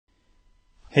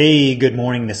Hey, good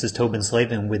morning. This is Tobin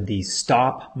Slavin with the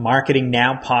Stop Marketing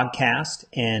Now podcast.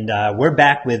 And we're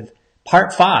back with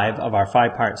part 5 of our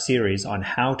 5-part series on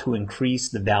how to increase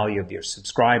the value of your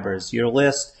subscribers, your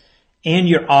list, and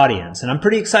your audience. And I'm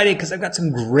pretty excited because I've got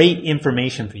some great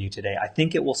information for you today. I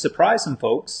think it will surprise some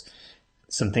folks,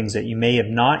 some things that you may have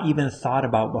not even thought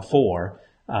about before.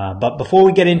 But before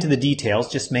we get into the details,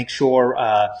 just make sure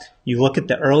you look at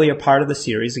the earlier part of the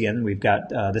series. Again, we've got,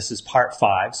 this is part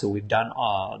 5, so we've done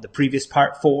the previous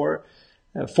part 4,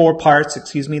 4 parts,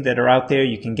 that are out there.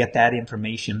 You can get that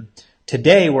information.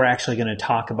 Today, we're actually going to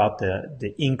talk about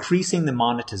the increasing the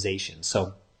monetization.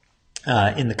 So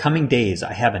in the coming days,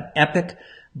 I have an epic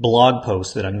blog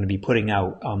post that I'm going to be putting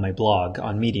out on my blog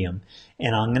on Medium,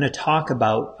 and I'm going to talk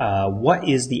about what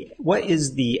is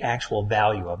the actual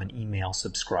value of an email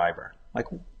subscriber. Like,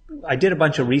 I did a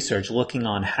bunch of research looking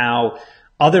on how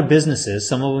other businesses,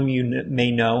 some of them you may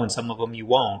know and some of them you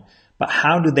won't, but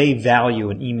how do they value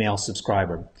an email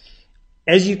subscriber?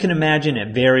 As you can imagine,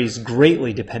 it varies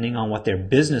greatly depending on what their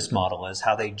business model is,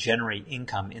 how they generate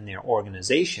income in their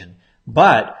organization.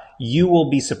 But you will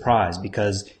be surprised,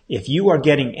 because if you are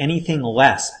getting anything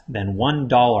less than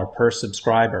 $1 per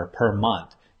subscriber per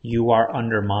month, you are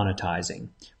under monetizing.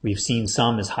 We've seen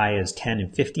some as high as $10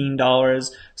 and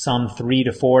 $15, some $3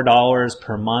 to $4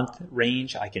 per month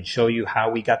range. I can show you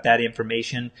how we got that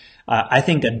information. I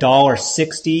think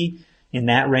 $1.60 in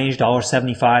that range,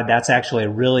 $1.75, that's actually a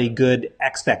really good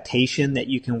expectation that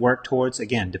you can work towards.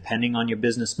 Again, depending on your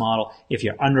business model, if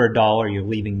you're under $1, you're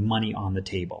leaving money on the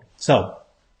table. So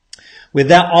with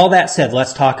that, all that said,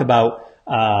 let's talk about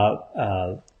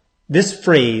this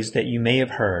phrase that you may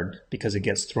have heard, because it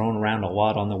gets thrown around a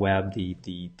lot on the web.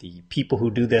 The people who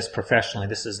do this professionally,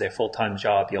 this is their full-time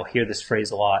job. You'll hear this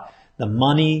phrase a lot. The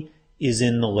money is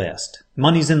in the list.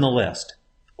 Money's in the list.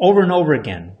 Over and over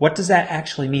again. What does that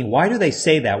actually mean? Why do they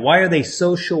say that? Why are they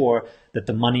so sure that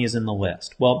the money is in the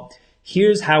list? Well,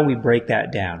 here's how we break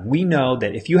that down. We know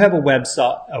that if you have a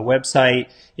website,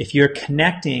 if you're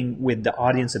connecting with the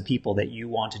audience of people that you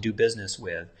want to do business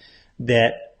with,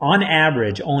 that on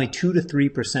average, only 2 to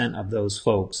 3% of those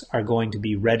folks are going to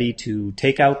be ready to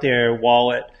take out their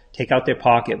wallet, take out their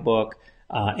pocketbook,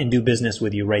 and do business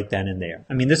with you right then and there.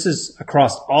 I mean, this is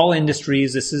across all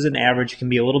industries. This is an average. It can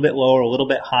be a little bit lower, a little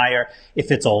bit higher.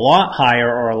 If it's a lot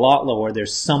higher or a lot lower,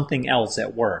 there's something else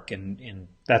at work, and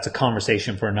that's a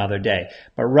conversation for another day.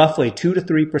 But roughly 2 to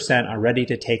 3% are ready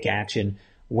to take action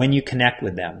when you connect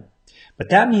with them. But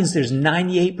that means there's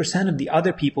 98% of the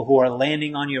other people who are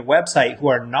landing on your website who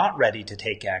are not ready to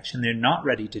take action. They're not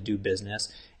ready to do business.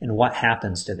 And what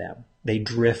happens to them? They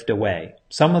drift away.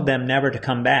 Some of them never to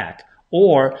come back.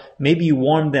 Or maybe you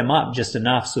warmed them up just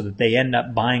enough so that they end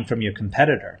up buying from your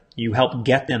competitor. You help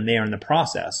get them there in the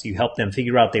process. You help them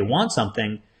figure out they want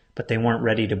something, but they weren't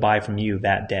ready to buy from you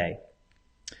that day.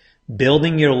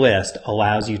 Building your list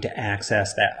allows you to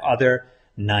access that other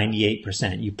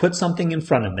 98%. You put something in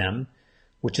front of them,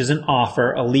 which is an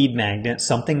offer, a lead magnet,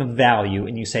 something of value,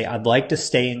 and you say, I'd like to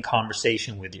stay in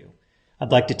conversation with you.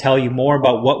 I'd like to tell you more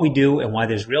about what we do and why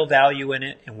there's real value in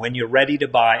it. And when you're ready to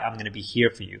buy, I'm going to be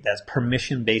here for you. That's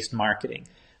permission-based marketing.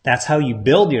 That's how you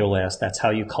build your list. That's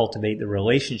how you cultivate the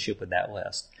relationship with that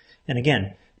list. And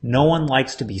again, no one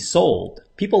likes to be sold.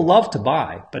 People love to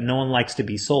buy, but no one likes to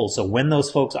be sold. So when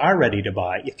those folks are ready to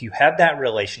buy, if you have that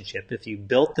relationship, if you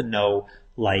built the know,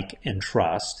 like, and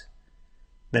trust,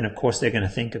 then of course they're going to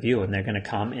think of you, and they're going to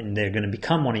come and they're going to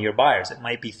become one of your buyers. It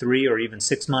might be 3 or even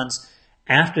 6 months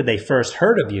after they first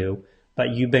heard of you, but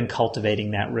you've been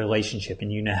cultivating that relationship,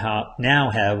 and you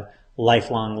now have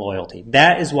lifelong loyalty.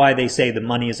 That is why they say the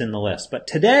money is in the list. But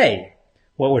today,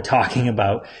 what we're talking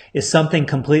about is something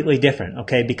completely different,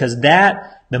 okay? Because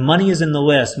the money is in the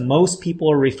list, most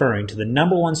people are referring to the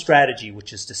number one strategy,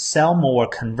 which is to sell more,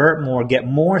 convert more, get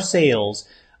more sales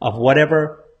of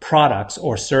whatever products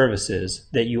or services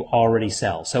that you already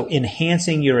sell. So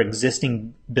enhancing your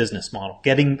existing business model,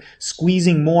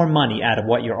 squeezing more money out of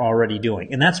what you're already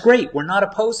doing. And that's great. We're not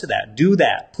opposed to that. Do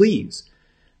that, please.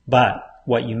 But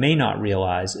what you may not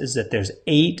realize is that there's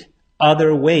 8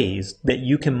 other ways that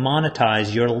you can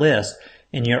monetize your list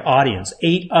and your audience,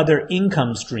 8 other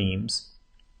income streams,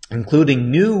 including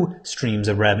new streams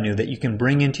of revenue that you can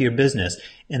bring into your business.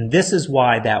 And this is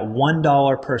why that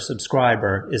 $1 per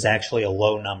subscriber is actually a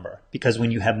low number, because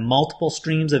when you have multiple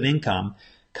streams of income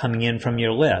coming in from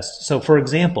your list. So for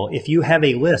example, if you have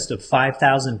a list of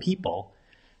 5,000 people,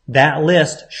 that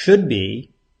list should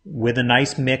be, with a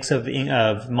nice mix of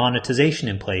monetization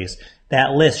in place,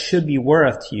 that list should be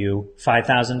worth to you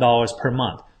 $5,000 per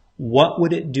month. What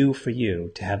would it do for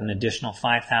you to have an additional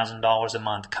 $5,000 a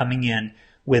month coming in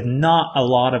with not a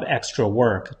lot of extra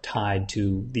work tied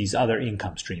to these other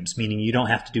income streams, meaning you don't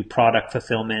have to do product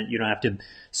fulfillment, you don't have to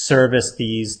service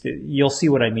these. You'll see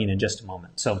what I mean in just a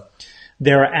moment. So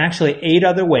there are actually 8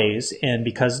 other ways, and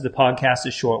because the podcast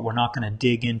is short, we're not going to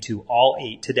dig into all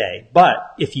 8 today. But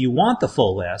if you want the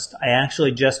full list, I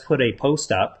actually just put a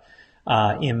post up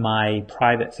in my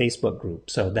private Facebook group.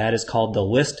 So that is called the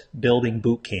List Building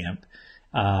Bootcamp.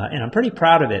 And I'm pretty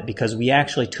proud of it because we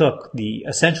actually took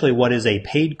essentially what is a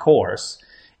paid course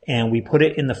and we put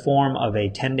it in the form of a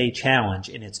 10-day challenge,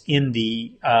 and it's in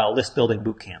the List Building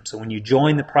Bootcamp. So when you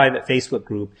join the private Facebook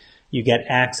group, you get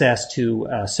access to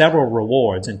several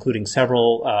rewards, including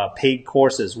several paid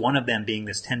courses, one of them being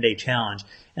this 10-day challenge.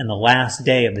 And the last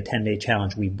day of the 10-day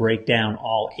challenge, we break down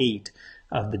all 8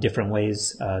 of the different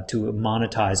ways to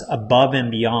monetize above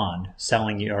and beyond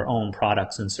selling your own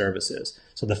products and services.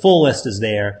 So the full list is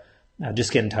there.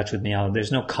 Just get in touch with me.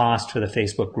 There's no cost for the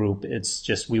Facebook group. It's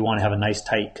just we want to have a nice,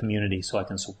 tight community so I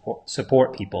can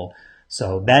support people.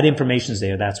 So that information is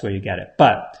there. That's where you get it.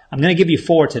 But I'm going to give you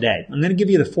 4 today. I'm going to give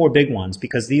you the 4 big ones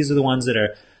because these are the ones that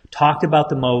are talked about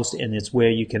the most, and it's where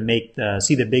you can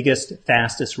see the biggest,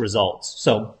 fastest results.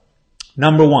 So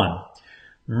number 1,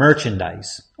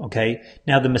 merchandise. Okay.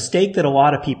 Now the mistake that a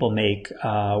lot of people make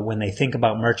when they think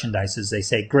about merchandise is they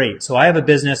say, great, so I have a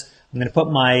business. I'm going to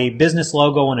put my business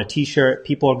logo on a t-shirt.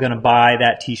 People are going to buy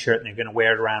that t-shirt and they're going to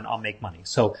wear it around. I'll make money.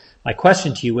 So my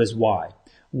question to you is why?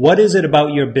 What is it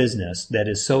about your business that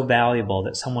is so valuable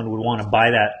that someone would want to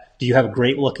buy that? Do you have a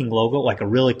great looking logo, like a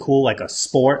really cool, like a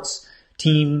sports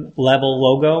team level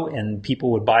logo, and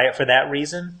people would buy it for that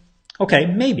reason? Okay,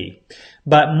 maybe.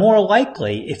 But more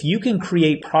likely, if you can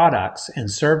create products and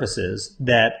services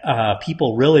that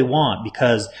people really want,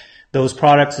 because those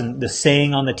products and the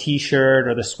saying on the t-shirt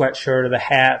or the sweatshirt or the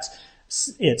hats,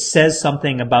 it says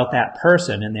something about that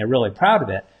person and they're really proud of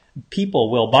it,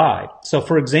 people will buy. So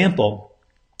for example,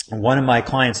 one of my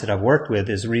clients that I've worked with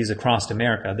is Wreaths Across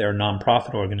America. They're a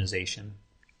nonprofit organization.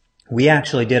 We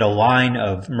actually did a line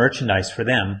of merchandise for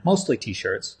them, mostly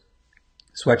t-shirts,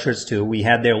 sweatshirts too. We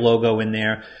had their logo in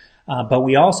there, but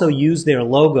we also used their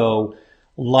logo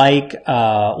like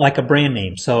a brand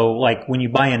name. So like when you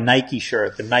buy a Nike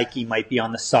shirt, the Nike might be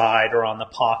on the side or on the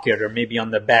pocket or maybe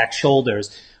on the back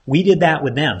shoulders. We did that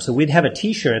with them. So we'd have a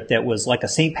t-shirt that was like a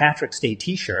St. Patrick's Day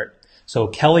t-shirt. So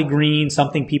Kelly green,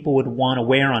 something people would want to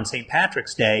wear on St.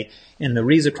 Patrick's Day, and the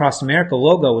Wreaths Across America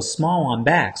logo was small on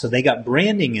back. So they got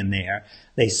branding in there.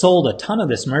 They sold a ton of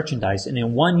this merchandise, and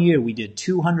in 1 year we did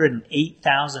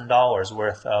 $208,000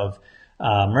 worth of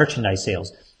merchandise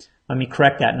sales. Let me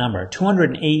correct that number. Almost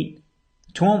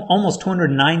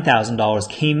 $209,000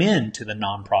 came into the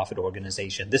nonprofit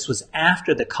organization. This was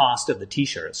after the cost of the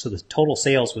t-shirts, so the total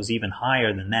sales was even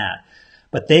higher than that.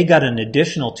 But they got an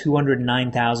additional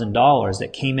 $209,000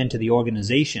 that came into the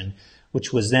organization,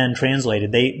 which was then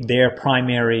translated. Their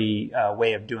primary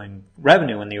way of doing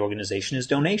revenue in the organization is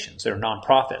donations. They're a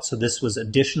nonprofit. So this was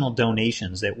additional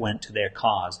donations that went to their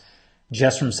cause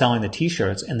just from selling the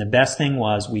t-shirts. And the best thing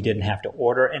was we didn't have to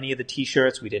order any of the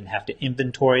t-shirts. We didn't have to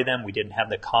inventory them. We didn't have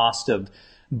the cost of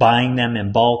buying them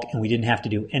in bulk, and we didn't have to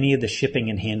do any of the shipping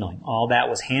and handling. All that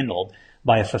was handled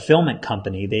by a fulfillment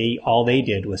company. All they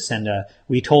did was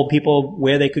we told people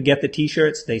where they could get the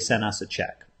t-shirts. They sent us a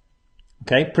check.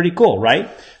 Okay, pretty cool, right?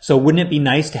 So wouldn't it be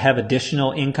nice to have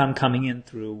additional income coming in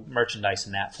through merchandise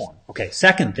in that form? Okay,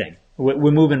 second thing.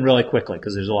 We're moving really quickly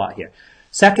because there's a lot here.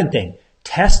 Second thing,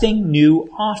 testing new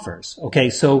offers.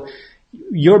 Okay, so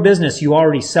your business, you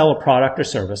already sell a product or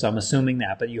service. I'm assuming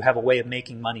that, but you have a way of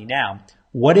making money now.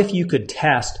 What if you could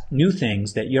test new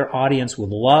things that your audience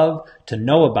would love to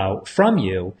know about from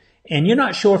you, and you're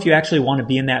not sure if you actually want to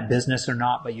be in that business or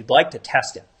not, but you'd like to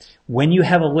test it? When you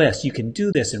have a list, you can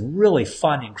do this in really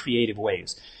fun and creative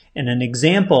ways. And an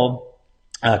example,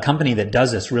 a company that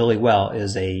does this really well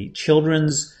is a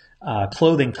children's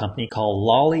clothing company called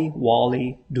Lolly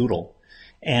Wally Doodle.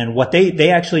 And what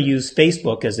they actually use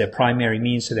Facebook as their primary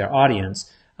means to their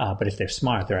audience. But if they're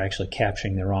smart, they're actually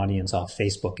capturing their audience off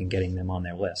Facebook and getting them on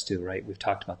their list too, right? We've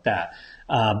talked about that.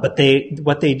 But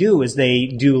what they do is they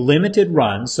do limited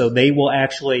runs. So they will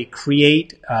actually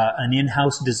create an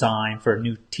in-house design for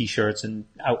new t-shirts and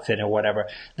outfit or whatever.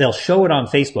 They'll show it on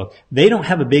Facebook. They don't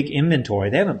have a big inventory.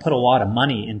 They haven't put a lot of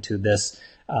money into this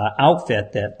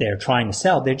outfit that they're trying to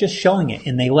sell. They're just showing it,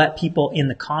 and they let people in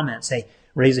the comments say,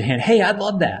 raise their hand, hey, I'd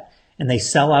love that. And they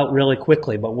sell out really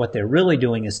quickly. But what they're really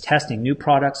doing is testing new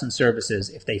products and services.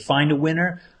 If they find a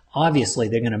winner, obviously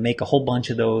they're going to make a whole bunch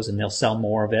of those and they'll sell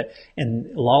more of it.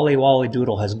 And Lolly Wally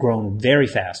Doodle has grown very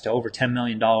fast to over $10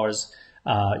 million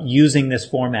using this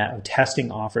format of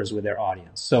testing offers with their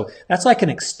audience. So that's like an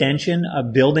extension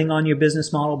of building on your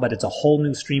business model, but it's a whole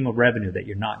new stream of revenue that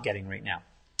you're not getting right now.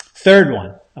 Third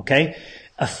one, okay,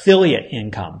 affiliate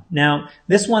income. Now,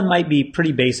 this one might be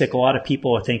pretty basic. A lot of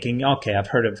people are thinking, okay, I've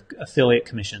heard of affiliate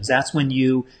commissions. That's when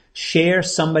you share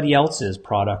somebody else's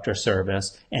product or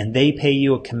service and they pay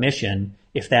you a commission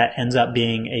if that ends up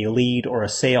being a lead or a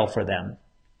sale for them.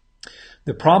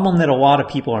 The problem that a lot of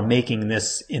people are making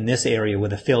in this area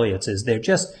with affiliates is they're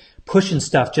just pushing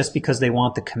stuff just because they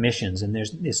want the commissions, and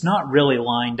it's not really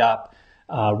lined up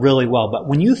really well. But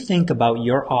when you think about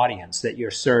your audience that you're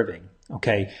serving,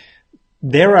 okay,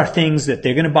 there are things that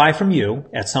they're going to buy from you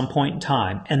at some point in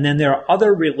time, and then there are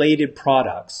other related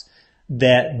products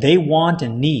that they want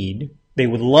and need. They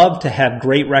would love to have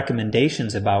great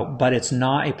recommendations about, but it's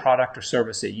not a product or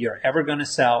service that you're ever going to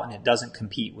sell, and it doesn't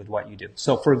compete with what you do.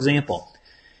 So, for example,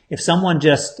 if someone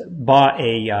just bought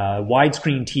a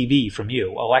widescreen TV from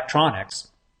you, electronics,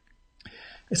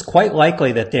 it's quite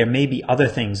likely that there may be other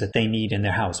things that they need in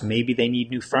their house. Maybe they need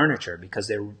new furniture because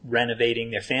they're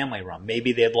renovating their family room.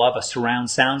 Maybe they'd love a surround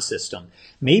sound system.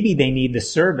 Maybe they need the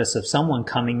service of someone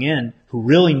coming in who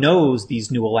really knows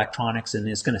these new electronics and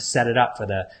is going to set it up for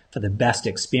the best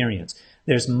experience.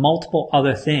 There's multiple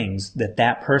other things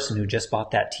that person who just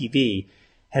bought that TV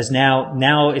has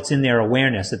now it's in their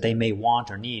awareness that they may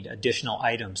want or need additional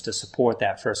items to support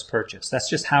that first purchase. That's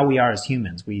just how we are as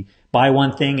humans. We buy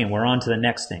one thing and we're on to the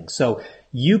next thing. So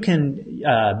you can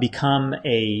become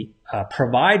a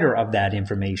provider of that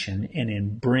information, and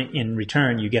in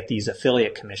return you get these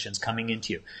affiliate commissions coming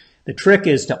into you. The trick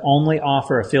is to only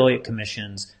offer affiliate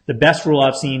commissions. The best rule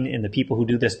I've seen in the people who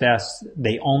do this best,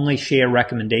 they only share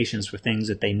recommendations for things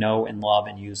that they know and love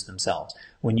and use themselves.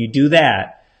 When you do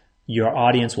that, your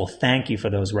audience will thank you for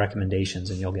those recommendations,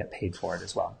 and you'll get paid for it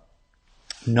as well.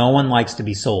 No one likes to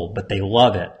be sold, but they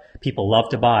love it. People love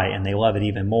to buy, and they love it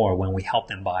even more when we help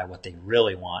them buy what they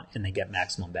really want and they get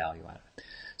maximum value out of it.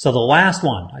 So the last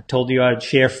one, I told you I'd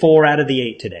share 4 out of the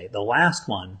 8 today. The last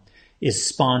one is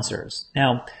sponsors.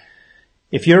 Now,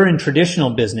 if you're in traditional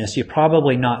business, you're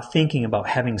probably not thinking about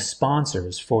having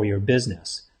sponsors for your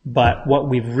business. But what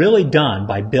we've really done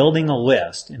by building a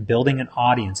list and building an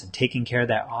audience and taking care of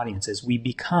that audience is we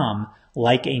become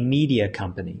like a media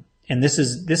company. And this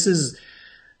is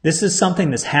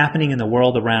something that's happening in the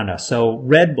world around us. So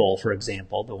Red Bull, for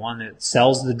example, the one that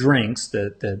sells the drinks,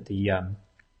 the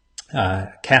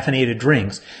caffeinated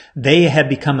drinks, they have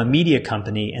become a media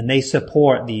company, and they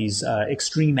support these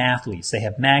extreme athletes. They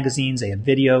have magazines, they have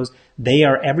videos. They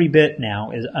are every bit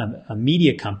now is a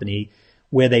media company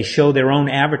where they show their own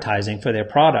advertising for their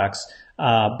products,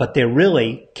 but they're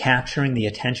really capturing the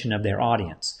attention of their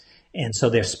audience. And so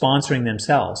they're sponsoring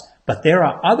themselves. But there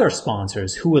are other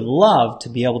sponsors who would love to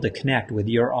be able to connect with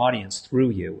your audience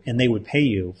through you, and they would pay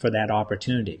you for that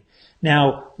opportunity.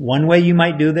 Now, one way you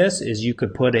might do this is you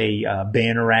could put a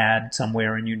banner ad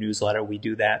somewhere in your newsletter. We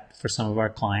do that for some of our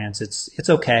clients. It's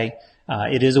okay.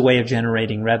 It is a way of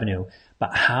generating revenue.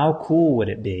 But how cool would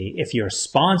it be if your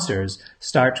sponsors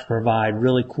start to provide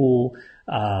really cool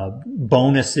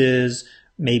bonuses,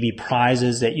 maybe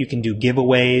prizes that you can do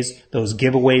giveaways. Those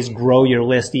giveaways grow your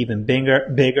list even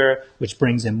bigger, which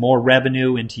brings in more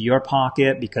revenue into your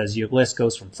pocket because your list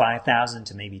goes from 5,000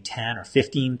 to maybe 10 or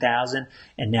 15,000.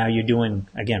 And now you're doing,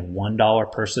 again,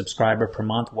 $1 per subscriber per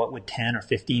month. What would $10,000 or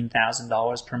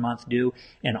 $15,000 per month do?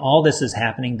 And all this is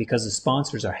happening because the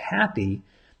sponsors are happy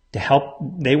to help.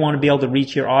 They want to be able to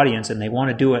reach your audience, and they want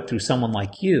to do it through someone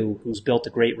like you who's built a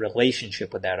great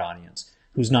relationship with that audience,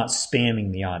 who's not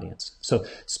spamming the audience. So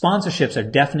sponsorships are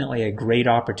definitely a great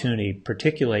opportunity,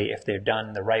 particularly if they're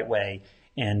done the right way.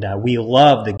 And we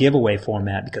love the giveaway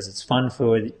format because it's fun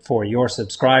for your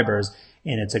subscribers,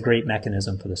 and it's a great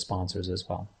mechanism for the sponsors as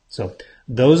well. So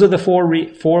those are the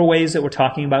four ways that we're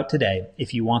talking about today.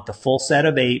 If you want the full set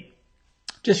of 8,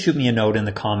 just shoot me a note in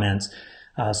the comments.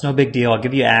 It's no big deal. I'll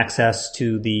give you access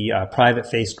to the private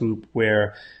face group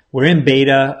where we're in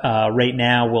beta right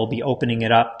now. We'll be opening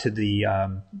it up to the,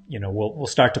 we'll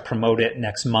start to promote it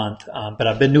next month. But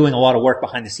I've been doing a lot of work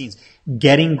behind the scenes,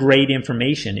 getting great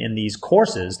information in these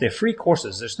courses. They're free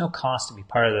courses. There's no cost to be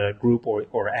part of the group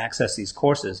or access these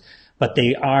courses. But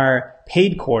they are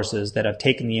paid courses that I've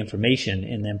taken the information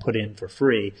and then put in for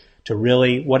free to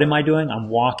really, what am I doing? I'm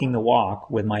walking the walk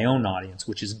with my own audience,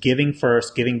 which is giving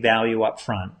first, giving value up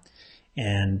front.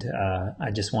 And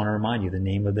I just want to remind you, the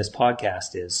name of this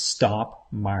podcast is Stop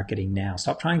Marketing Now.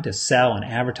 Stop trying to sell and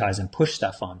advertise and push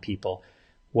stuff on people.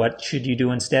 What should you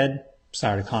do instead?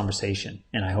 Start a conversation.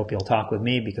 And I hope you'll talk with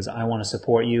me because I want to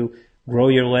support you, grow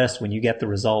your list. When you get the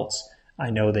results, I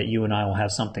know that you and I will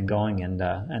have something going, and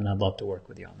I'd love to work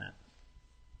with you on that.